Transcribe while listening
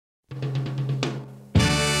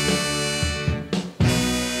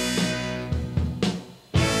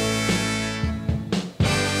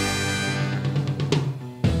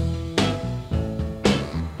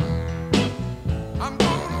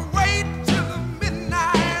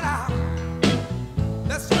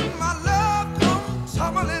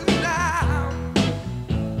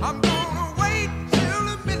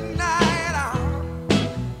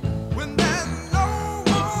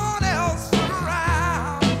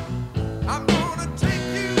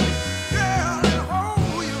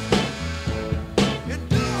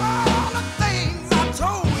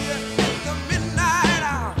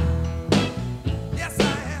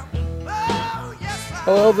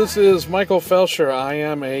Hello, this is Michael Felsher. I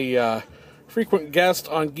am a frequent guest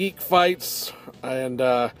on Geek Fights, and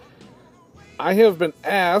I have been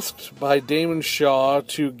asked by Damon Shaw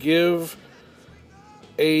to give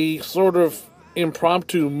a sort of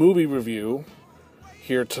impromptu movie review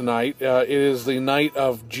here tonight. It is the night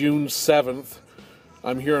of June 7th.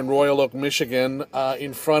 I'm here in Royal Oak, Michigan,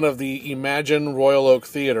 in front of the Imagine Royal Oak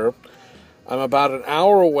Theater. I'm about an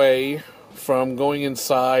hour away from going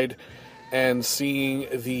inside and seeing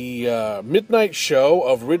the midnight show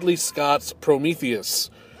of Ridley Scott's Prometheus,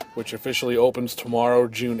 which officially opens tomorrow,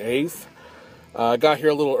 June 8th. I got here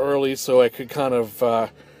a little early so I could kind of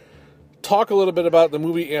talk a little bit about the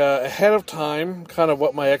movie ahead of time, kind of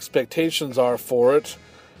what my expectations are for it,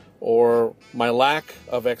 or my lack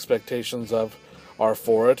of expectations are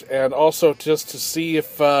for it, and also just to see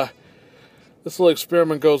if this little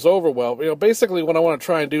experiment goes over well. Basically what I want to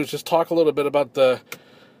try and do is just talk a little bit about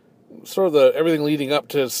everything leading up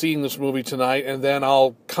to seeing this movie tonight, and then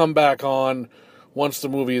I'll come back on once the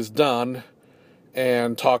movie is done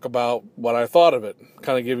and talk about what I thought of it.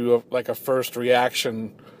 Kind of give you a first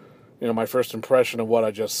reaction, my first impression of what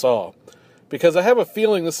I just saw. Because I have a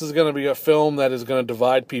feeling this is going to be a film that is going to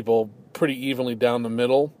divide people pretty evenly down the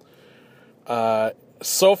middle.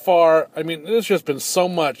 So far, there's just been so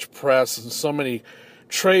much press and so many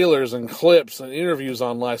trailers and clips and interviews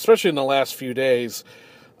online, especially in the last few days,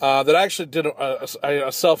 that I actually did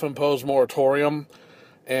a self-imposed moratorium,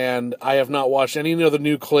 and I have not watched any of the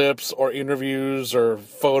new clips or interviews or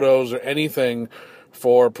photos or anything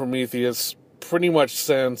for Prometheus pretty much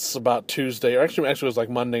since about Tuesday, or actually it was like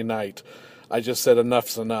Monday night. I just said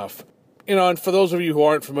enough's enough. And for those of you who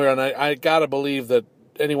aren't familiar, and I gotta believe that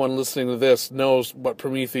anyone listening to this knows what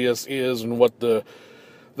Prometheus is and what the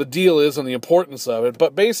deal is and the importance of it,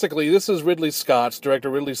 but basically this is director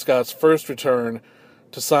Ridley Scott's first return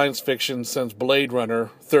to science fiction since Blade Runner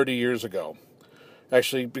 30 years ago.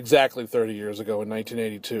 Actually, exactly 30 years ago in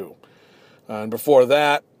 1982. And before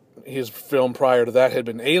that, his film prior to that had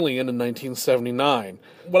been Alien in 1979.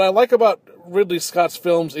 What I like about Ridley Scott's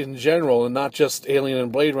films in general, and not just Alien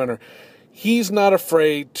and Blade Runner, he's not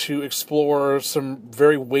afraid to explore some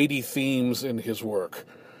very weighty themes in his work.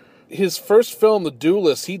 His first film, The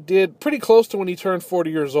Duelist, he did pretty close to when he turned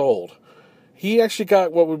 40 years old. He actually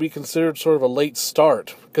got what would be considered sort of a late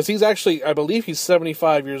start, because I believe he's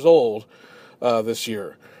 75 years old this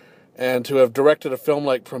year. And to have directed a film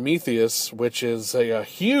like Prometheus, which is a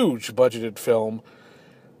huge budgeted film,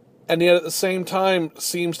 and yet at the same time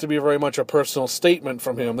seems to be very much a personal statement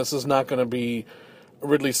from him. This is not going to be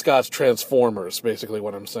Ridley Scott's Transformers, basically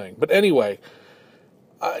what I'm saying. But anyway,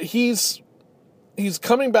 he's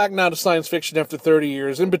coming back now to science fiction after 30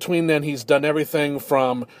 years. In between then, he's done everything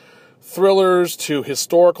from thrillers to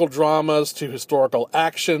historical dramas to historical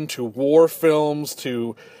action to war films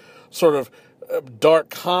to sort of dark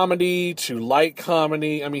comedy to light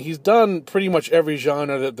comedy. He's done pretty much every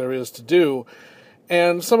genre that there is to do,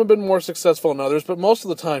 and some have been more successful than others, but most of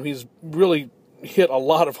the time he's really hit a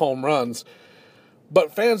lot of home runs.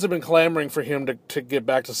 But fans have been clamoring for him to get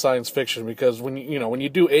back to science fiction, because when you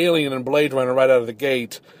do Alien and Blade Runner right out of the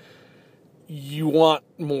gate, you want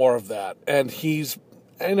more of that.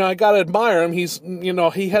 And I gotta admire him.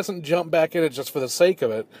 He hasn't jumped back in it just for the sake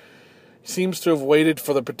of it. He seems to have waited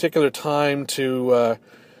for the particular time to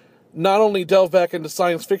not only delve back into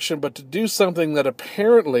science fiction, but to do something that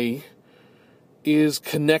apparently is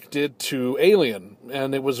connected to Alien.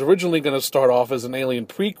 And it was originally going to start off as an Alien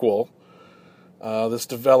prequel. This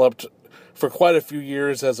developed for quite a few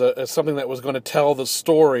years as something that was going to tell the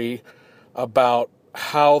story about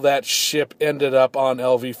how that ship ended up on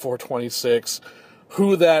LV-426,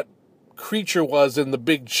 who that creature was in the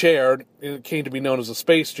big chair. It came to be known as a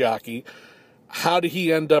space jockey. How did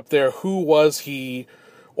he end up there? Who was he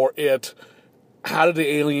or it? How did the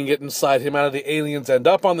alien get inside him? How did the aliens end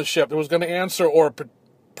up on the ship? It was going to answer, or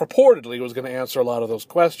purportedly was going to answer, a lot of those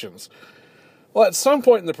questions. Well, at some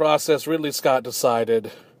point in the process, Ridley Scott decided,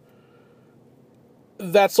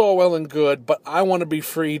 that's all well and good, but I want to be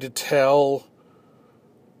free to tell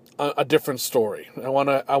a different story. I want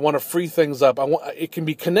to free things up. It can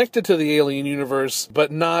be connected to the Alien universe,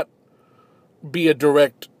 but not be a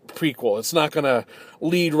direct prequel. It's not going to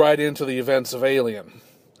lead right into the events of Alien.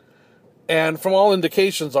 And from all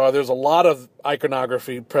indications there's a lot of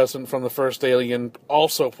iconography present from the first Alien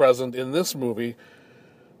also present in this movie.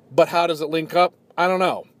 But how does it link up? I don't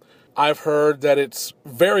know. I've heard that it's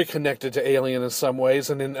very connected to Alien in some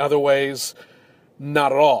ways, and in other ways,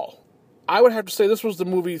 not at all. I would have to say this was the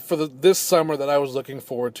movie for this summer that I was looking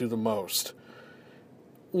forward to the most.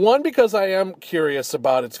 One, because I am curious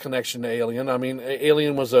about its connection to Alien. I mean,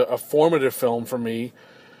 Alien was a formative film for me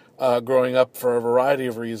growing up for a variety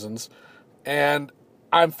of reasons. And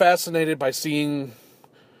I'm fascinated by seeing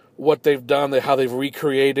what they've done, how they've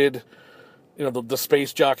recreated. The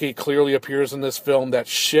space jockey clearly appears in this film. That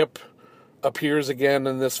ship appears again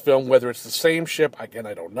in this film. Whether it's the same ship, again,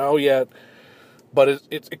 I don't know yet. But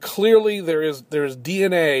it clearly there is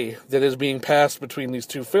DNA that is being passed between these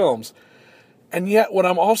two films. And yet, what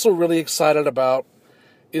I'm also really excited about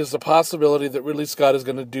is the possibility that Ridley Scott is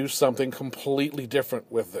going to do something completely different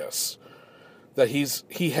with this. That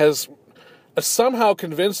he has somehow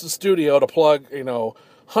convinced the studio to plug,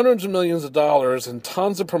 hundreds of millions of dollars and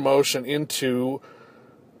tons of promotion into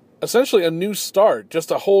essentially a new start, just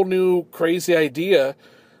a whole new crazy idea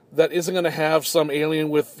that isn't going to have some alien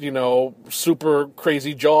with, super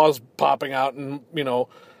crazy jaws popping out and,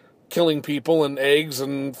 killing people and eggs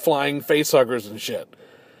and flying facehuggers and shit.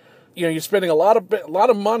 You're spending a lot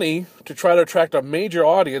of money to try to attract a major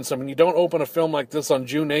audience. I mean, you don't open a film like this on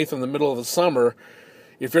June 8th in the middle of the summer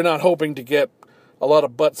if you're not hoping to get a lot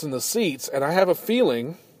of butts in the seats. And I have a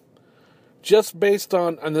feeling, just based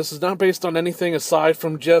on, and this is not based on anything aside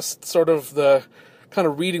from just sort of the kind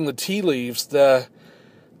of reading the tea leaves, this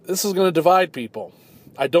is going to divide people.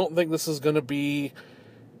 I don't think this is going to be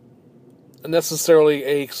necessarily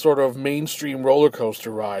a sort of mainstream roller coaster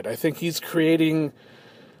ride. I think he's creating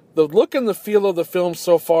the look and the feel of the film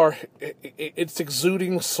so far. It's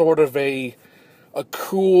exuding sort of a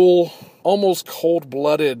cool, almost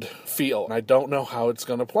cold-blooded feel. I don't know how it's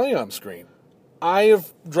going to play on screen. I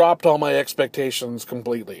have dropped all my expectations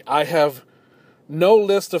completely. I have no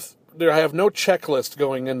checklist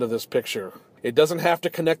going into this picture. It doesn't have to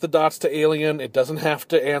connect the dots to Alien. It doesn't have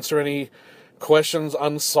to answer any questions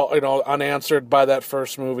unanswered by that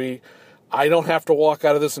first movie. I don't have to walk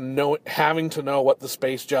out of this having to know what the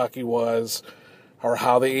space jockey was or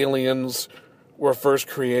how the aliens were first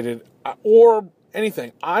created or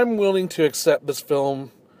anything. I'm willing to accept this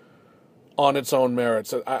film on its own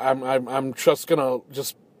merits. I'm just gonna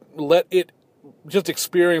let it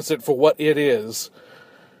experience it for what it is,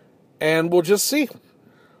 and we'll just see.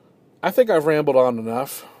 I think I've rambled on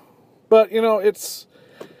enough, but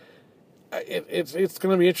it's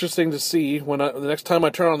going to be interesting to see when the next time I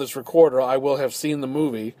turn on this recorder, I will have seen the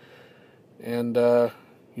movie, and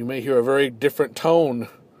you may hear a very different tone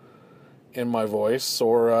in my voice,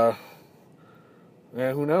 or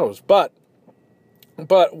who knows. But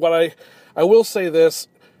what I will say this: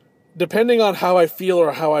 depending on how I feel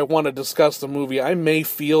or how I want to discuss the movie, I may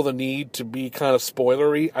feel the need to be kind of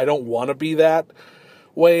spoilery. I don't want to be that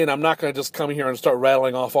way, and I'm not going to just come here and start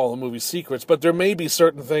rattling off all the movie secrets, but there may be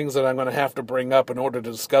certain things that I'm going to have to bring up in order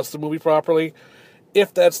to discuss the movie properly.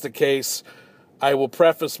 If that's the case, I will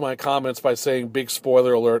preface my comments by saying big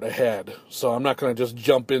spoiler alert ahead, so I'm not going to just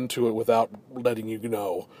jump into it without letting you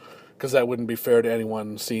know, because that wouldn't be fair to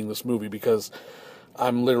anyone seeing this movie, because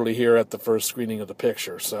I'm literally here at the first screening of the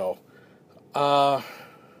picture. So it's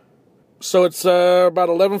about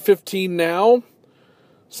 11:15 now.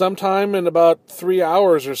 Sometime in about 3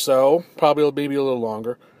 hours or so, probably maybe a little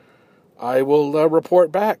longer, I will report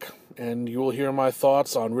back, and you will hear my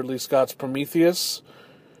thoughts on Ridley Scott's Prometheus,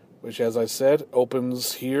 which, as I said,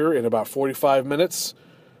 opens here in about 45 minutes,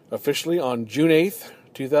 officially on June 8th,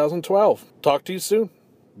 2012. Talk to you soon.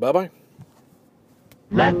 Bye-bye.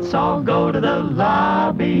 Let's all go to the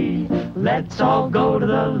lobby. Let's all go to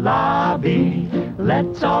the lobby.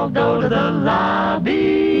 Let's all go to the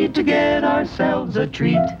lobby to get ourselves a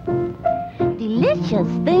treat. Delicious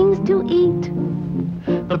things to eat.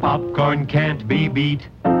 The popcorn can't be beat.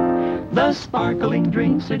 The sparkling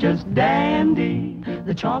drinks are just dandy.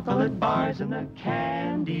 The chocolate bars and the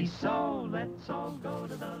candy. So let's all go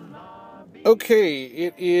to the lobby. Okay,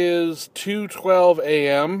 it is 2:12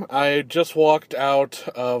 a.m. I just walked out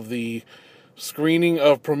of the screening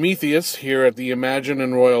of Prometheus here at the Imagine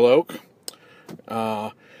in Royal Oak.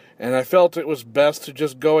 And I felt it was best to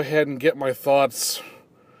just go ahead and get my thoughts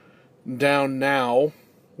down now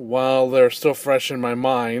while they're still fresh in my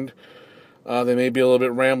mind. They may be a little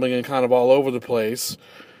bit rambling and kind of all over the place,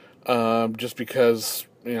 just because,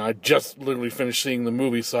 I just literally finished seeing the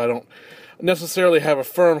movie, so I don't necessarily have a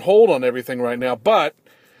firm hold on everything right now. But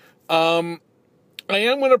I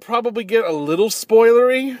am going to probably get a little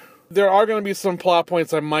spoilery. There are going to be some plot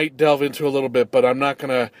points I might delve into a little bit, but I'm not going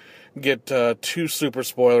to get too super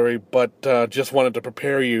spoilery, but just wanted to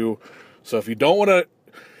prepare you. So if you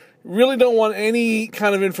really don't want any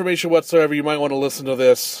kind of information whatsoever, you might want to listen to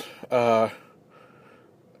this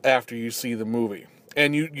after you see the movie.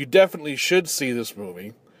 And you definitely should see this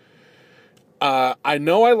movie. I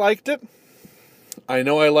know I liked it. I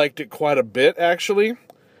know I liked it quite a bit, actually,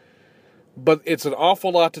 but it's an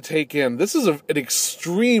awful lot to take in. This is an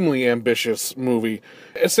extremely ambitious movie.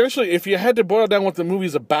 Essentially, if you had to boil down what the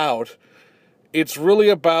movie's about, it's really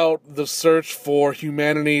about the search for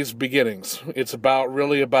humanity's beginnings. It's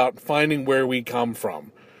really about finding where we come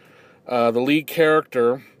from. The lead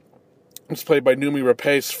character is played by Noomi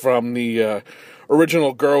Rapace from the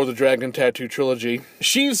original Girl with the Dragon Tattoo trilogy.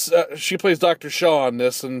 She plays Dr. Shaw in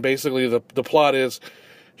this, and basically the plot is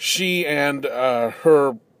she and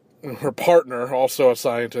her partner, also a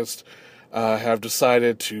scientist, have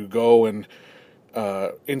decided to go and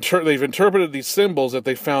they've interpreted these symbols that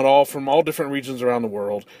they found all from all different regions around the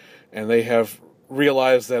world, and they have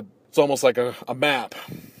realized that it's almost like a map.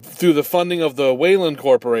 Through the funding of the Weyland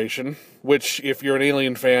Corporation, which, if you're an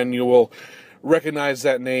Alien fan, you will recognize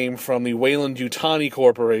that name from the Weyland-Yutani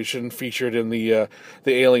Corporation featured in the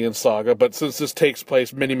Alien saga. But since this takes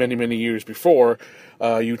place many, many, many years before,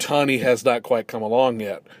 Yutani has not quite come along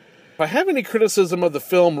yet. If I have any criticism of the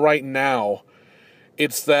film right now,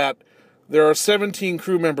 it's that there are 17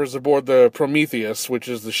 crew members aboard the Prometheus, which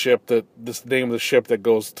is the name of the ship that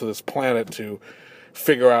goes to this planet to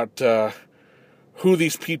figure out who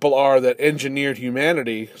these people are that engineered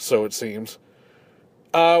humanity, so it seems.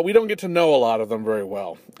 We don't get to know a lot of them very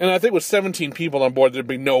well. And I think with 17 people on board, there'd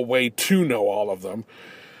be no way to know all of them.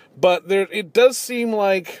 But it does seem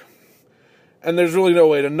like, and there's really no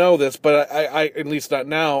way to know this, but I at least not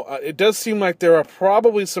now, it does seem like there are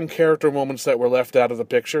probably some character moments that were left out of the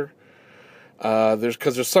picture.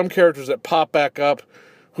 There's some characters that pop back up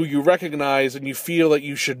who you recognize and you feel that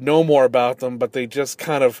you should know more about them, but they just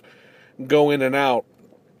kind of go in and out.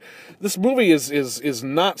 This movie is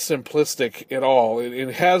not simplistic at all.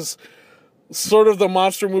 It has sort of the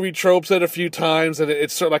monster movie tropes at a few times, and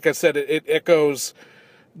it's sort of, like I said, it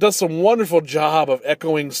does some wonderful job of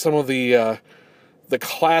echoing some of the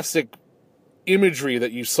classic imagery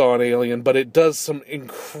that you saw in Alien, but it does some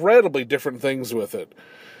incredibly different things with it.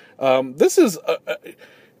 This is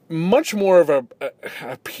much more of a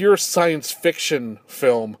pure science fiction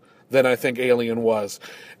film than I think Alien was.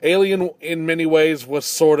 Alien, in many ways, was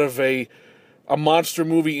sort of a monster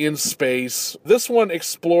movie in space. This one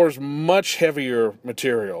explores much heavier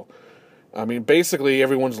material. I mean, basically,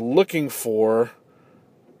 everyone's looking for,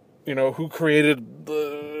 who created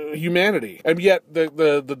the humanity. And yet,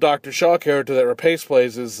 the Dr. Shaw character that Rapace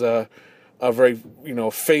plays is a very,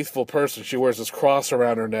 faithful person. She wears this cross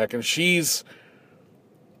around her neck, and she's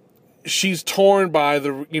torn by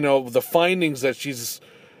the findings that she's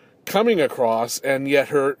coming across, and yet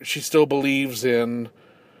she still believes in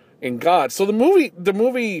God. So the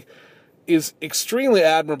movie is extremely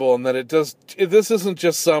admirable in that this isn't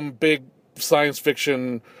just some big science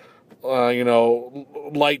fiction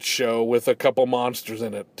light show with a couple monsters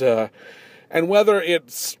in it. And whether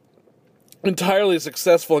it's entirely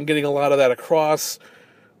successful in getting a lot of that across,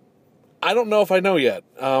 I don't know if I know yet.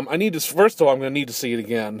 First of all, I'm going to need to see it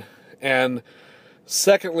again. And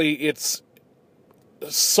secondly, it's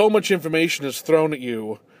so much information is thrown at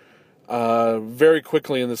you very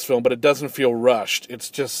quickly in this film, but it doesn't feel rushed.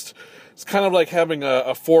 It's kind of like having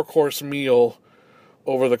a 4-course meal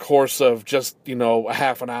over the course of just, a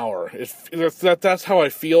half an hour. That's how I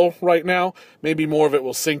feel right now. Maybe more of it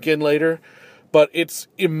will sink in later, but it's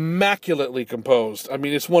immaculately composed. I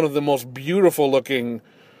mean, it's one of the most beautiful looking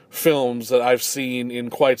films that I've seen in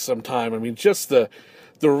quite some time. I mean, just the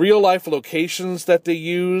real life locations that they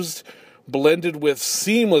used, blended with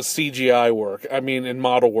seamless CGI work, and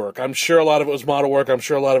model work. I'm sure a lot of it was model work. I'm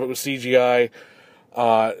sure a lot of it was CGI.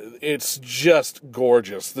 It's just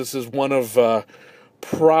gorgeous. This is one of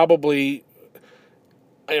probably,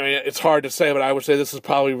 it's hard to say, but I would say this is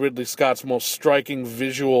probably Ridley Scott's most striking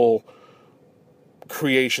visual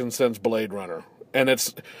creation since Blade Runner. And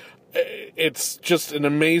it's just an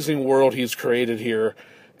amazing world he's created here.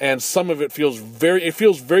 And some of it feels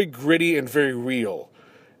very gritty and very real.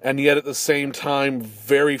 And yet at the same time,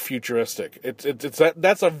 very futuristic.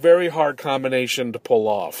 That's a very hard combination to pull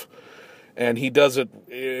off. And he does it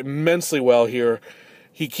immensely well here.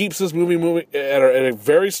 He keeps this movie moving at a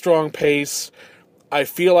very strong pace. I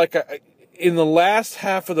feel like in the last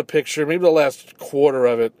half of the picture, maybe the last quarter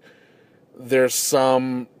of it, there's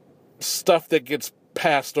some stuff that gets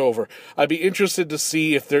passed over. I'd be interested to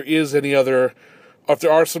see if there is any other, or if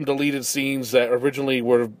there are some deleted scenes that originally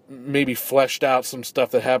were maybe fleshed out, some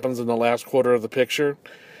stuff that happens in the last quarter of the picture.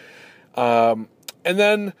 And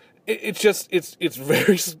then it's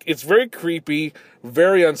very creepy,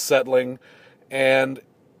 very unsettling, and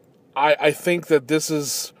I think that this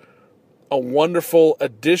is a wonderful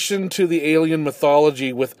addition to the Alien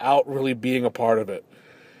mythology without really being a part of it.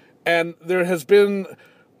 And there has been,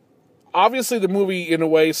 obviously the movie in a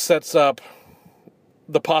way sets up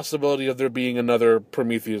the possibility of there being another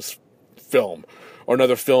Prometheus film, or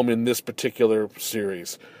another film in this particular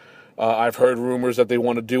series. I've heard rumors that they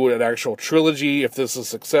want to do an actual trilogy, if this is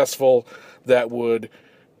successful, that would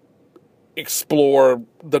explore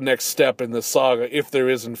the next step in the saga, if there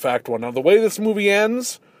is in fact one. Now, the way this movie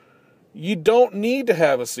ends, you don't need to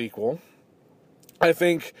have a sequel. I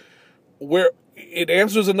think where it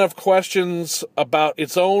answers enough questions about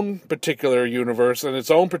its own particular universe and its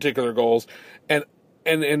own particular goals, and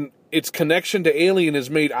its connection to Alien is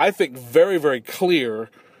made, I think, very, very clear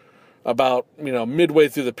about, midway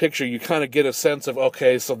through the picture. You kind of get a sense of,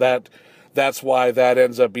 okay, so that's why that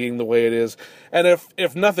ends up being the way it is. And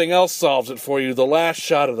if nothing else solves it for you, the last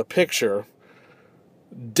shot of the picture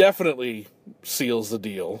definitely seals the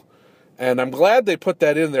deal. And I'm glad they put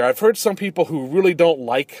that in there. I've heard some people who really don't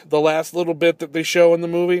like the last little bit that they show in the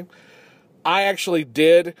movie. I actually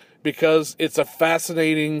did, because it's a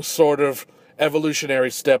fascinating sort of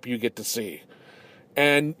evolutionary step you get to see.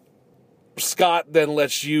 And Scott then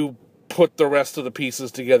lets you put the rest of the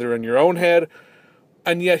pieces together in your own head,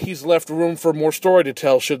 and yet he's left room for more story to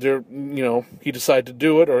tell should there, he decide to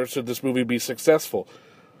do it, or should this movie be successful.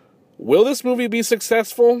 Will this movie be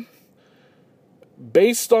successful?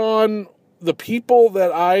 Based on the people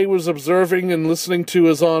that I was observing and listening to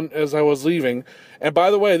as I was leaving, and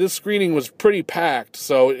by the way, this screening was pretty packed,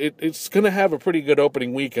 so it's going to have a pretty good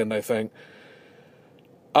opening weekend, I think.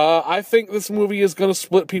 I think this movie is going to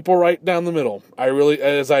split people right down the middle.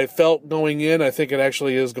 As I felt going in, I think it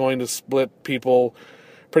actually is going to split people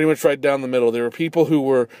pretty much right down the middle. There were people who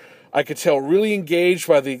were, I could tell, really engaged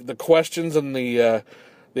by the questions and the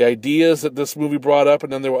ideas that this movie brought up,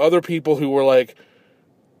 and then there were other people who were like,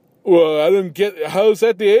 well, I didn't get, how's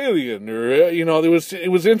that the alien? Or, it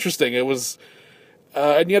was interesting. It was,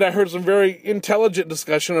 and yet I heard some very intelligent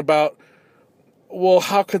discussion about, well,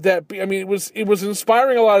 how could that be? I mean, it was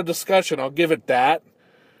inspiring a lot of discussion, I'll give it that.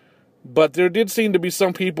 But there did seem to be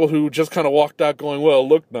some people who just kind of walked out going, well, it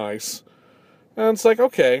looked nice. And it's like,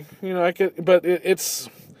 okay, I could, but it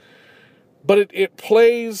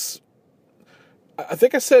plays, I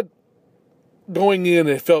think I said going in,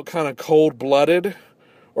 it felt kind of cold-blooded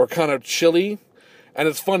or kind of chilly. And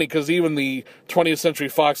it's funny because even the 20th Century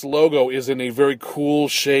Fox logo is in a very cool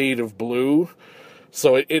shade of blue.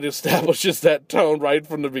 So it establishes that tone right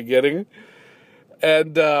from the beginning.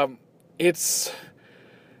 And it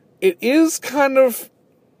is kind of,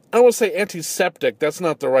 I don't want to say antiseptic, that's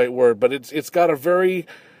not the right word, but it's got a very,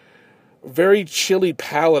 very chilly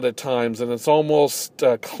palette at times, and it's almost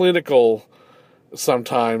clinical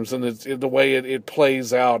sometimes, and it's the way it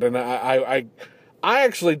plays out. And I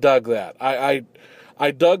actually dug that. I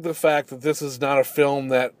dug the fact that this is not a film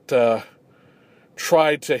that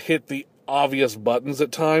tried to hit the obvious buttons at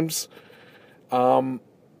times. And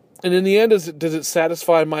in the end, does it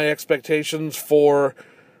satisfy my expectations for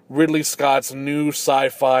Ridley Scott's new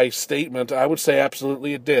sci-fi statement? I would say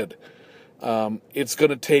absolutely it did. It's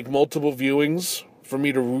going to take multiple viewings for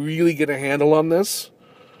me to really get a handle on this.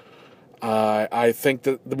 I think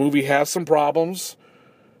that the movie has some problems.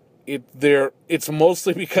 It's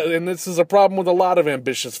mostly because, and this is a problem with a lot of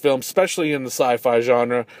ambitious films, especially in the sci-fi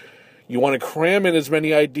genre, you want to cram in as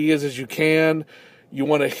many ideas as you can. You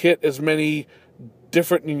want to hit as many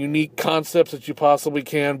different and unique concepts that you possibly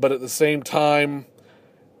can, but at the same time,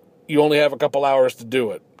 you only have a couple hours to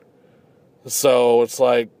do it. So it's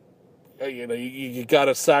like, you got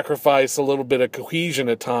to sacrifice a little bit of cohesion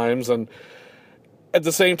at times, and at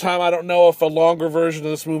the same time, I don't know if a longer version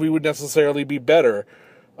of this movie would necessarily be better.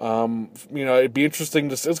 It'd be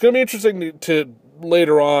interesting it's going to be interesting to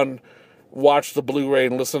later on watch the Blu-ray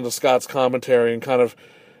and listen to Scott's commentary and kind of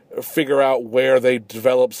figure out where they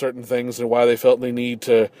develop certain things and why they felt they need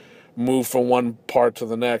to move from one part to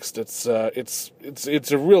the next. It's a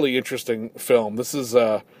really interesting film. This is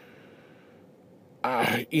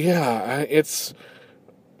I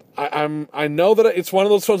know that it's one of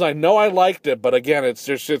those films. I know I liked it, but again,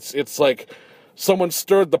 it's like someone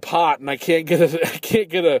stirred the pot, and I can't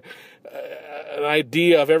get an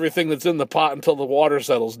idea of everything that's in the pot until the water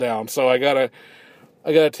settles down. So I gotta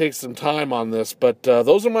take some time on this. But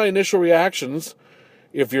those are my initial reactions.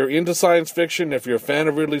 If you're into science fiction, if you're a fan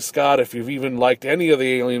of Ridley Scott, if you've even liked any of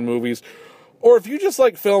the Alien movies, or if you just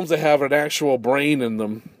like films that have an actual brain in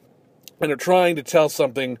them and are trying to tell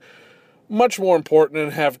something much more important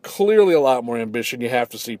and have clearly a lot more ambition, you have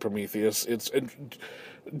to see Prometheus. It's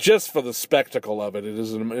just for the spectacle of it. It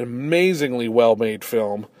is an amazingly well-made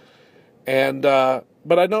film. And,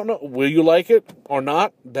 but I don't know, will you like it or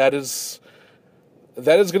not? That is,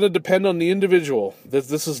 That is going to depend on the individual.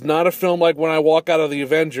 This is not a film like when I walk out of the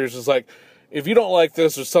Avengers. It's like, if you don't like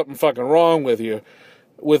this, there's something fucking wrong with you.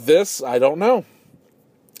 With this, I don't know.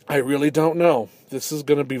 I really don't know. This is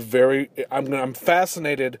going to be I'm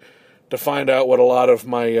fascinated to find out what a lot of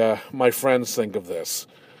my friends think of this.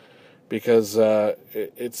 Because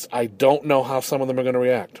I don't know how some of them are going to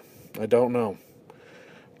react. I don't know.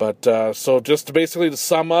 But, so just to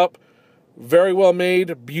sum up, very well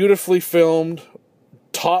made, beautifully filmed,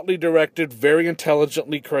 tautly directed, very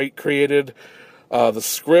intelligently created. The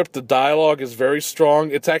script, the dialogue is very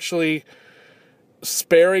strong. It's actually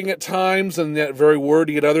sparing at times and yet very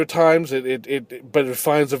wordy at other times. But it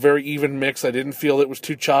finds a very even mix. I didn't feel it was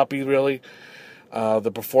too choppy, really.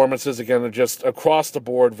 The performances, again, are just across the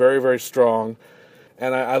board very, very strong.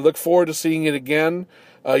 And I look forward to seeing it again.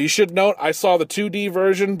 You should note, I saw the 2D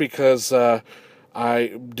version because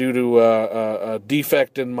due to a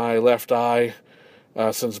defect in my left eye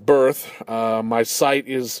since birth, my sight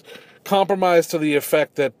is compromised to the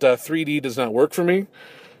effect that 3D does not work for me.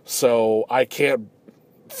 So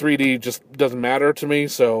 3D just doesn't matter to me.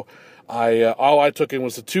 So all I took in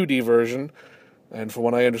was the 2D version. And from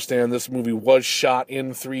what I understand, this movie was shot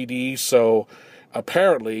in 3D, so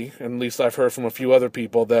apparently, and at least I've heard from a few other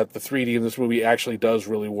people, that the 3D in this movie actually does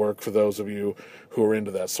really work for those of you who are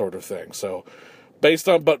into that sort of thing. So,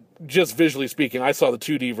 but just visually speaking, I saw the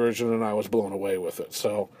 2D version and I was blown away with it.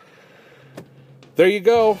 So, there you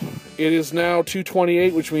go. It is now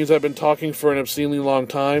 2:28, which means I've been talking for an obscenely long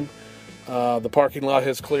time. The parking lot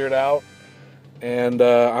has cleared out, and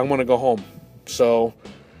I'm going to go home. So,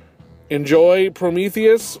 enjoy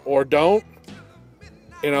Prometheus or don't.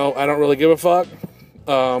 I don't really give a fuck.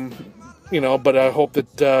 But I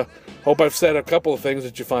hope I've said a couple of things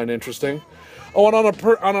that you find interesting. Oh, and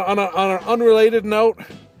on an unrelated note,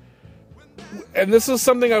 and this is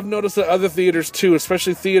something I've noticed at other theaters too,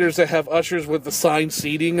 especially theaters that have ushers with the assigned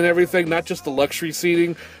seating and everything, not just the luxury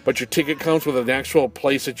seating, but your ticket comes with an actual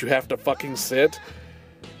place that you have to fucking sit.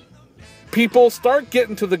 People, start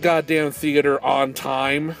getting to the goddamn theater on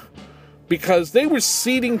time. Because they were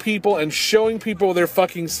seating people and showing people their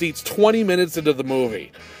fucking seats 20 minutes into the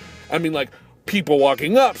movie. I mean, like, people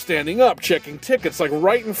walking up, standing up, checking tickets, like,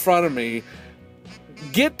 right in front of me.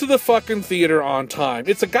 Get to the fucking theater on time.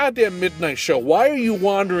 It's a goddamn midnight show. Why are you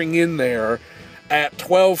wandering in there at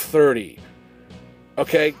 12:30?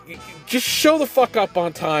 Okay? Just show the fuck up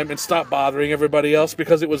on time and stop bothering everybody else,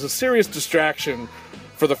 because it was a serious distraction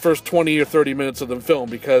for the first 20 or 30 minutes of the film,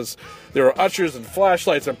 because there are ushers and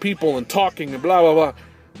flashlights and people and talking and blah, blah, blah.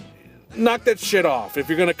 Knock that shit off. If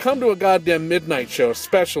you're going to come to a goddamn midnight show,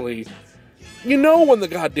 especially, you know when the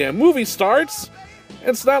goddamn movie starts.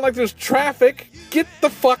 It's not like there's traffic. Get the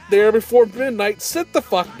fuck there before midnight, sit the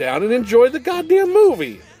fuck down, and enjoy the goddamn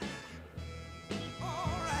movie.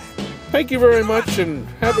 Thank you very much, and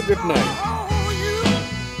have a good night.